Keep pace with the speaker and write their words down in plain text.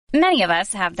Many of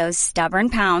us have those stubborn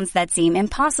pounds that seem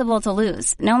impossible to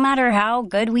lose, no matter how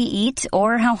good we eat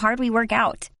or how hard we work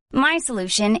out. My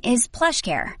solution is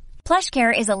PlushCare.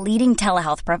 PlushCare is a leading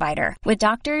telehealth provider with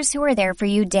doctors who are there for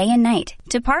you day and night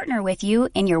to partner with you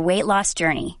in your weight loss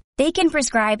journey. They can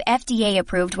prescribe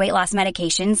FDA-approved weight loss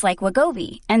medications like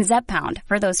Wegovy and Zepbound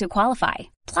for those who qualify.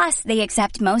 Plus, they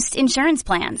accept most insurance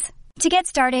plans. To get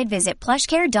started, visit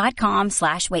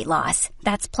plushcare.com/weightloss.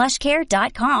 That's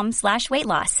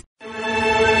plushcare.com/weightloss.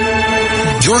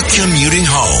 You're commuting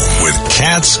home with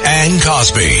Katz and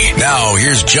Cosby. Now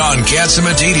here's John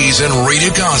Catsimatidis and Rita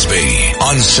Cosby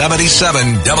on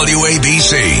 77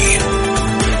 WABC.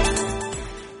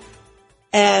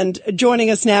 And joining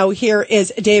us now here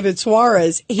is David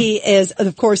Soares. He is,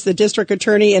 of course, the district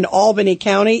attorney in Albany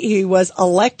County. He was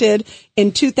elected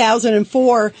in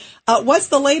 2004. What's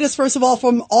the latest, first of all,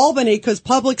 from Albany? Because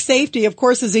public safety, of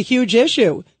course, is a huge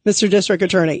issue, Mr. District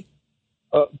Attorney.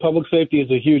 Public safety is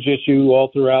a huge issue all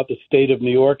throughout the state of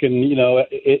New York and, you know,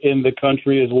 in the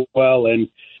country as well. And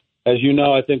as you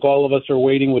know, I think all of us are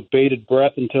waiting with bated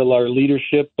breath until our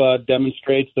leadership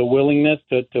demonstrates the willingness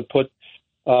to put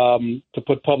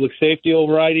public safety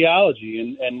over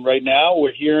ideology. And right now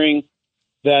we're hearing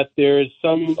that there is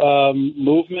some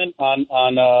movement on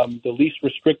the least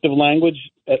restrictive language,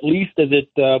 at least as it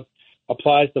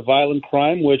applies to violent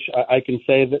crime, which I can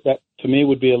say that to me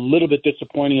would be a little bit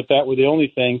disappointing if that were the only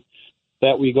thing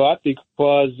that we got,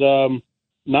 because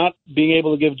not being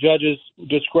able to give judges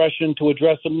discretion to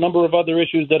address a number of other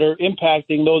issues that are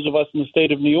impacting those of us in the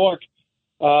state of New York,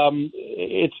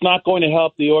 it's not going to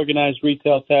help the organized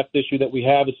retail theft issue that we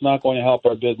have. It's not going to help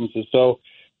our businesses. So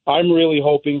I'm really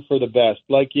hoping for the best.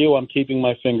 Like you, I'm keeping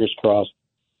my fingers crossed.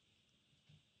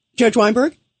 Judge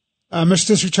Weinberg? Mr.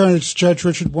 District Attorney, it's Judge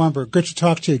Richard Weinberg. Good to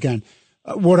talk to you again.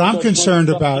 What I'm concerned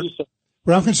about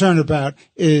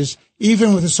is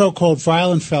even with the so-called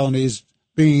violent felonies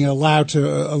being allowed to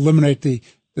eliminate the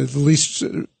least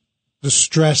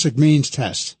distressing means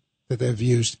test that they've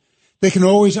used, they can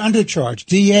always undercharge.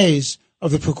 DAs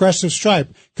of the progressive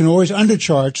stripe can always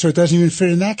undercharge, so it doesn't even fit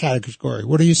in that category.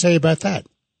 What do you say about that?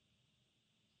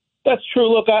 That's true.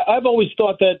 Look, I've always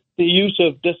thought that the use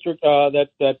of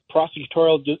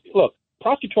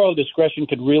prosecutorial discretion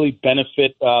could really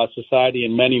benefit society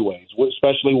in many ways,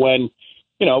 especially when,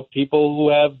 you know, people who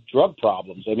have drug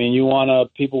problems. I mean, you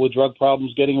want people with drug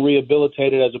problems getting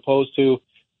rehabilitated as opposed to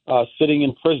sitting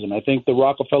in prison. I think the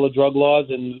Rockefeller drug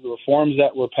laws and the reforms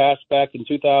that were passed back in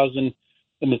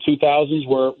the 2000s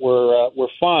were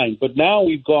fine. But now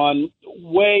we've gone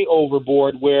way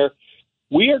overboard where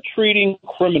we are treating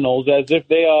criminals as if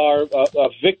they are a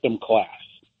victim class.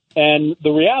 And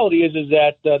the reality is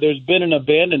that there's been an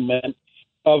abandonment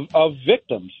of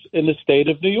victims in the state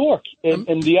of New York.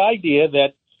 And the idea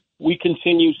that we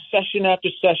continue session after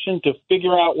session to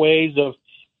figure out ways of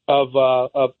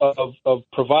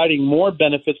providing more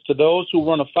benefits to those who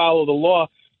run afoul of the law,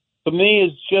 to me,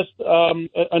 is just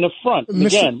an affront.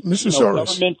 Again, Mr.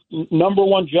 Soares, government's number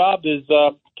one job is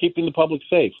keeping the public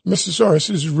safe. Mr. Soares,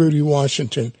 this is Rudy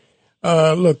Washington.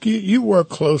 Look, you work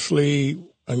closely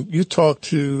and you talk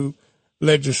to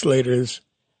legislators.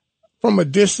 From a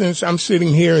distance, I'm sitting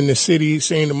here in the city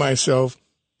saying to myself,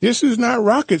 this is not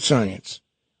rocket science.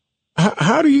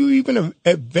 How do you even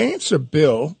advance a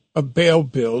bail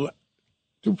bill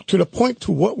to the point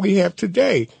to what we have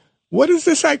today? What is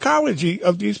the psychology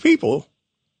of these people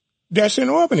that's in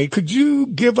Albany? Could you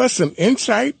give us some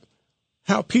insight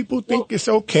how people think it's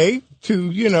okay to,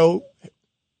 you know,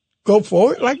 go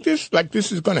forward like this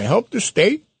is going to help the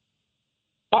state?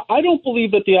 I don't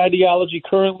believe that the ideology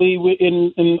currently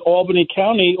in Albany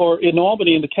County or in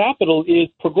Albany in the capital is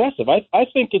progressive. I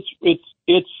think it's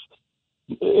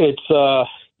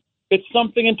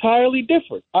something entirely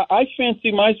different. I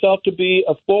fancy myself to be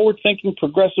a forward-thinking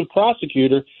progressive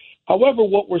prosecutor. However,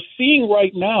 what we're seeing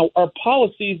right now are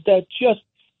policies that just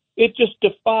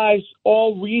defies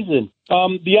all reason.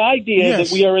 The idea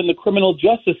that we are in the criminal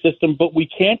justice system, but we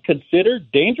can't consider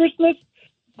dangerousness.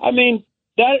 I mean,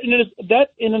 that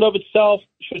in and of itself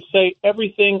should say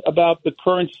everything about the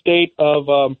current state of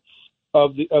the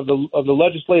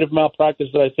legislative malpractice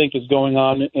that I think is going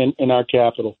on in our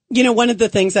capital. You know, one of the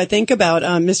things I think about,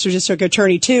 Mr. District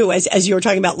Attorney, too, as you were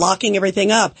talking about locking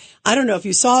everything up, I don't know if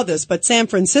you saw this, but San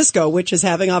Francisco, which is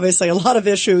having obviously a lot of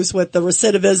issues with the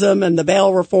recidivism and the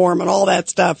bail reform and all that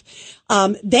stuff,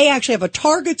 they actually have a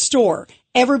Target store.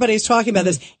 Everybody's talking about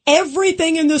this.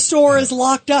 Everything in the store is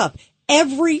locked up.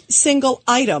 every single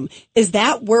item. Is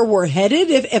that where we're headed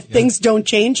if things don't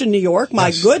change in New York?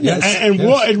 My goodness. And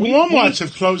Walmarts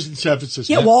have closed in San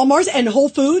Francisco. Yeah, Walmart's and Whole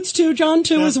Foods too, John,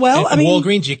 as well. And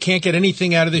Walgreens, you can't get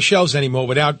anything out of the shelves anymore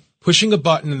without pushing a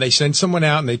button, and they send someone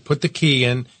out and they put the key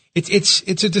in.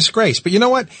 It's a disgrace. But you know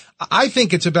what? I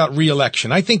think it's about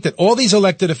re-election. I think that all these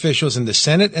elected officials in the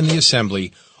Senate and the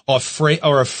Assembly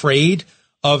are afraid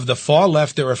of the far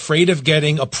left. They're afraid of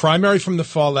getting a primary from the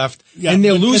far left, and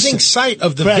they're losing sight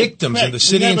of the victims in the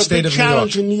city and state of New York.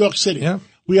 Challenge in New York City. Yeah.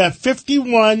 We have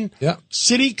 51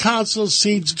 city council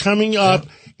seats coming up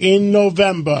in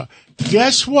November.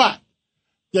 Guess what?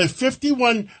 The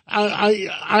 51,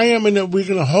 we're going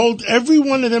to hold every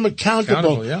one of them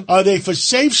accountable. Are they for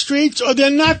safe streets or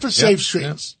they're not for safe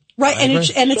streets? Right, and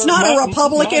it's not a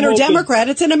Republican or Democrat.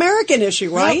 It's an American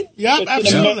issue, right? Yep,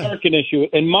 absolutely. It's an American issue.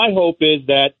 And my hope is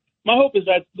that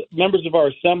members of our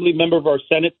Assembly, members of our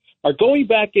Senate are going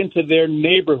back into their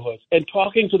neighborhoods and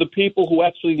talking to the people who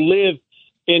actually live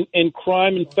in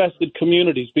crime-infested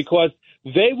communities, because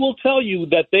they will tell you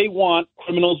that they want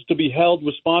criminals to be held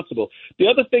responsible. The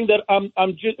other thing that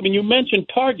you mentioned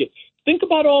Target. Think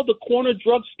about all the corner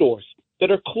drugstores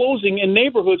that are closing in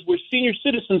neighborhoods where senior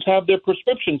citizens have their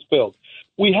prescriptions filled.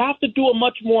 We have to do a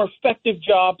much more effective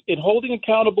job in holding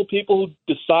accountable people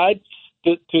who decide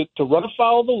to run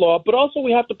afoul of the law, but also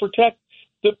we have to protect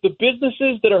the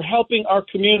businesses that are helping our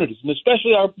communities, and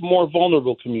especially our more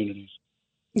vulnerable communities.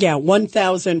 Yeah,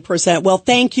 1,000%. Well,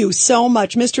 thank you so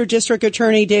much, Mr. District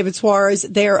Attorney David Soares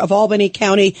there of Albany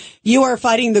County. You are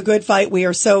fighting the good fight. We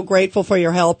are so grateful for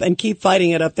your help, and keep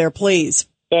fighting it up there, please.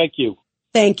 Thank you.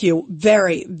 Thank you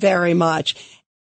very, very much.